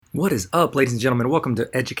What is up, ladies and gentlemen? Welcome to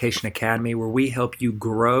Education Academy, where we help you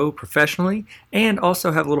grow professionally and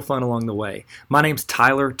also have a little fun along the way. My name's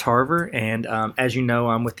Tyler Tarver, and as you know,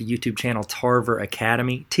 I'm with the YouTube channel Tarver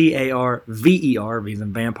Academy, Tarver, V as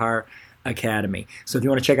in Vampire Academy. So if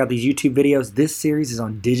you want to check out these YouTube videos, this series is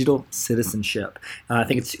on digital citizenship. I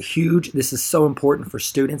think it's huge. This is so important for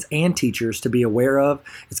students and teachers to be aware of.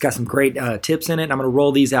 It's got some great tips in it, and I'm going to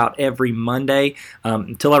roll these out every Monday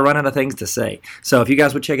until I run out of things to say. So if you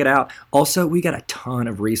guys would check it out. Also, we got a ton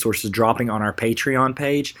of resources dropping on our Patreon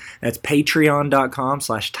page. That's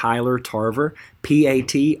patreon.com/Tyler Tarver.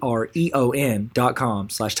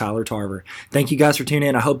 patreon.com/Tyler Tarver. Thank you guys for tuning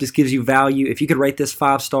in. I hope this gives you value. If you could rate this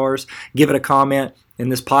 5 stars, give it a comment in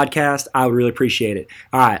this podcast, I would really appreciate it.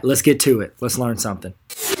 All right, let's get to it. Let's learn something.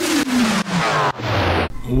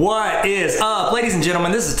 What is up, ladies and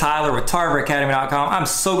gentlemen? This is Tyler with TarverAcademy.com. I'm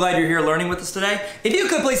so glad you're here learning with us today. If you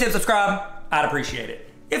could please hit subscribe, I'd appreciate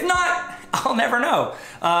it. If not, I'll never know.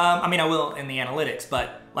 I will in the analytics,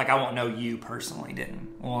 but I won't know you personally,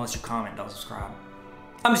 well, unless you comment, don't subscribe.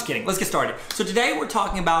 I'm just kidding. Let's get started. So today we're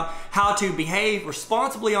talking about how to behave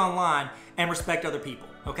responsibly online and respect other people,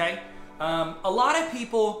 okay? A lot of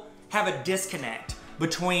people have a disconnect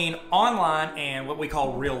between online and what we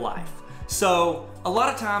call real life. So a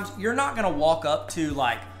lot of times you're not gonna walk up to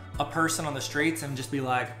a person on the streets and just be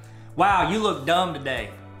like, wow, you look dumb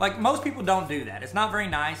today. Most people don't do that. It's not very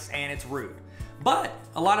nice and it's rude. But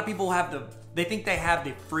a lot of people they think they have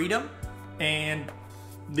the freedom and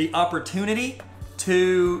the opportunity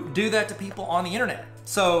to do that to people on the internet.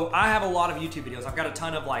 So I have a lot of YouTube videos. I've got a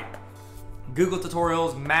ton of Google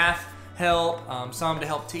tutorials, math help, some to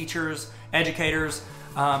help teachers, educators.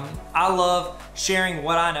 I love sharing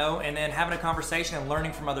what I know and then having a conversation and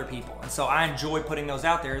learning from other people. And so I enjoy putting those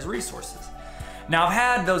out there as resources. Now I've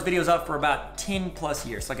had those videos up for about 10 plus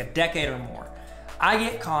years, a decade or more. I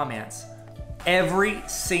get comments every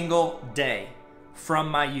single day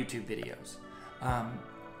from my YouTube videos.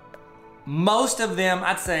 Most of them,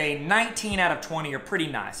 I'd say 19 out of 20 are pretty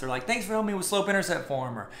nice. They're like, thanks for helping me with slope intercept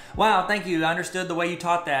form, or wow, thank you, I understood the way you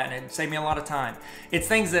taught that and it saved me a lot of time. It's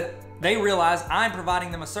things that they realize I'm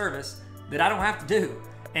providing them a service that I don't have to do,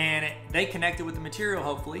 and they connected with the material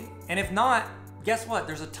hopefully, and if not, guess what?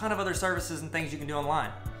 There's a ton of other services and things you can do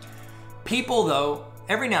online. People though,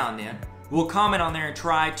 every now and then, will comment on there and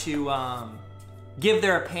try to give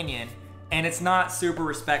their opinion, and it's not super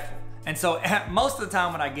respectful. And so most of the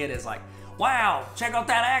time what I get is wow, check out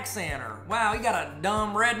that accent, or wow, you got a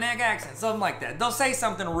dumb redneck accent, something like that. They'll say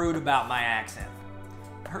something rude about my accent.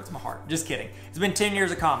 It hurts my heart. Just kidding. It's been 10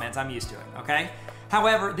 years of comments. I'm used to it, okay?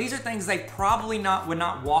 However, these are things they probably would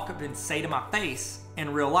not walk up and say to my face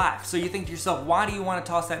in real life. So you think to yourself, why do you want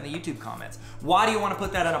to toss that in the YouTube comments? Why do you want to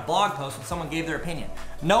put that in a blog post when someone gave their opinion?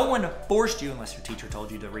 No one forced you, unless your teacher told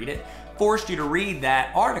you to read it, forced you to read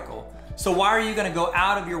that article. So why are you going to go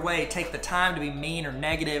out of your way, take the time to be mean or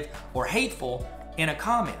negative or hateful in a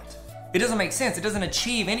comment? It doesn't make sense. It doesn't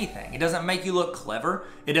achieve anything. It doesn't make you look clever.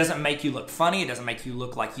 It doesn't make you look funny. It doesn't make you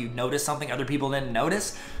look like you noticed something other people didn't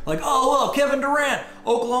notice. Oh, well, Kevin Durant,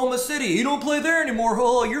 Oklahoma City, he don't play there anymore.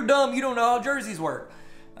 Oh, you're dumb. You don't know how jerseys work.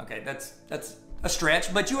 Okay, that's a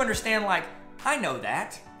stretch, but you understand, I know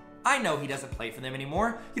that. I know he doesn't play for them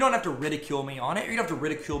anymore. You don't have to ridicule me on it. You don't have to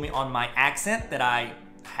ridicule me on my accent that I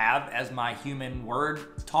have as my human word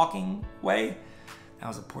talking way. That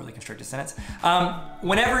was a poorly constructed sentence.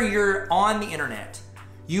 Whenever you're on the internet,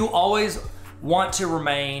 you always want to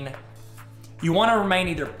remain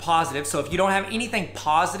either positive. So if you don't have anything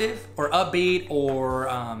positive or upbeat or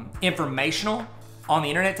informational on the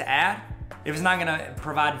internet to add, if it's not gonna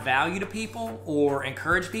provide value to people or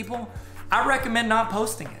encourage people, I recommend not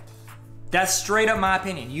posting it. That's straight up my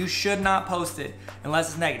opinion. You should not post it unless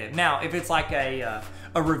it's negative. Now, if it's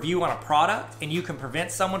a review on a product and you can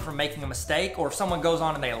prevent someone from making a mistake, or if someone goes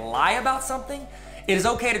on and they lie about something, it is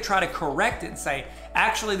okay to try to correct it and say,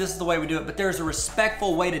 actually, this is the way we do it, but there's a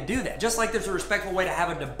respectful way to do that. Just like there's a respectful way to have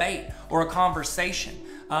a debate or a conversation.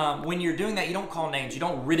 When you're doing that, you don't call names, you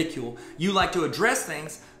don't ridicule. You like to address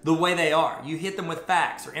things the way they are. You hit them with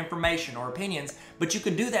facts or information or opinions, but you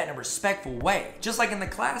can do that in a respectful way, just like in the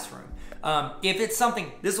classroom. If it's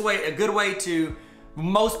something, this is a good way to,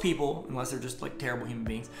 most people, unless they're just terrible human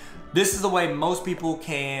beings, this is the way most people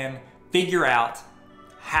can figure out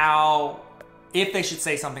if they should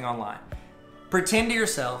say something online. Pretend to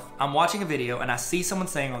yourself, I'm watching a video and I see someone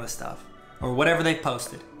saying all this stuff, or whatever they've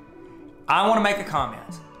posted. I want to make a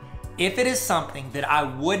comment. If it is something that I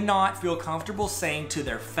would not feel comfortable saying to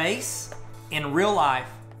their face in real life,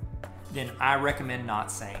 then I recommend not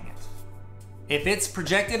saying it. If it's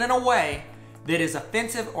projected in a way that is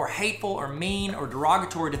offensive or hateful or mean or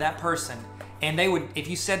derogatory to that person, and they would, if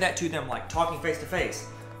you said that to them, like talking face to face,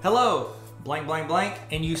 hello, blank, blank, blank,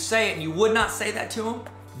 and you say it and you would not say that to them,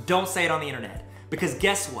 don't say it on the internet. Because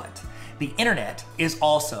guess what? The internet is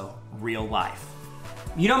also real life.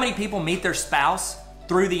 You know how many people meet their spouse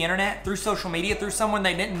through the internet, through social media, through someone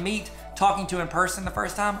they didn't meet talking to in person the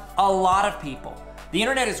first time? A lot of people. The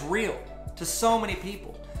internet is real to so many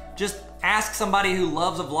people. Just ask somebody who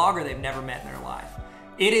loves a vlogger they've never met in their life.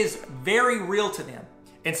 It is very real to them.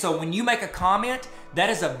 And so when you make a comment, that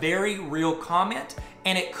is a very real comment,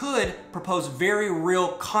 and it could propose very real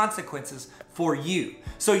consequences for you.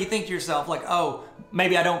 So you think to yourself like, oh,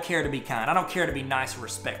 maybe I don't care to be kind. I don't care to be nice or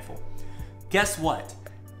respectful. Guess what?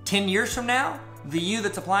 10 years from now, the you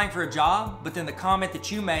that's applying for a job, but then the comment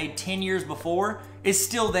that you made 10 years before is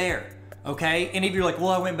still there, okay? And if you're like, well,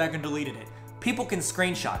 I went back and deleted it. People can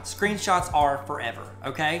screenshot. Screenshots are forever,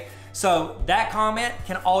 okay? So that comment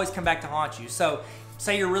can always come back to haunt you. So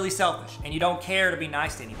say you're really selfish and you don't care to be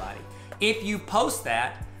nice to anybody. If you post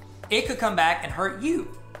that, it could come back and hurt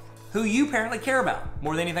you, who you apparently care about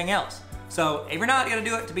more than anything else. So if you're not gonna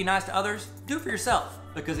do it to be nice to others, do it for yourself,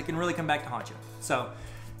 because it can really come back to haunt you. So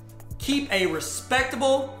keep a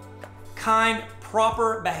respectable, kind,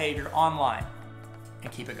 proper behavior online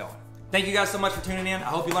and keep it going. Thank you guys so much for tuning in. I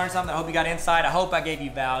hope you learned something. I hope you got insight. I hope I gave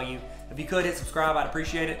you value. If you could hit subscribe, I'd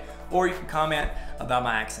appreciate it. Or you can comment about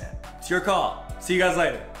my accent. It's your call. See you guys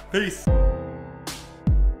later. Peace.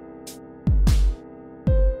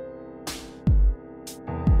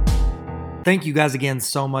 Thank you guys again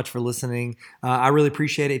so much for listening. I really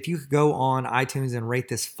appreciate it. If you could go on iTunes and rate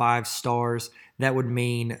this 5 stars, that would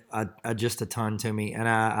mean just a ton to me, and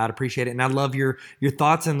I'd appreciate it. And I love your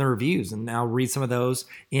thoughts and the reviews, and I'll read some of those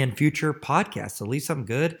in future podcasts. So leave something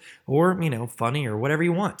good or, funny or whatever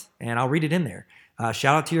you want, and I'll read it in there.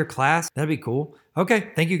 Shout out to your class. That'd be cool. Okay,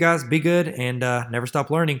 thank you guys. Be good and never stop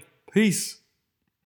learning. Peace.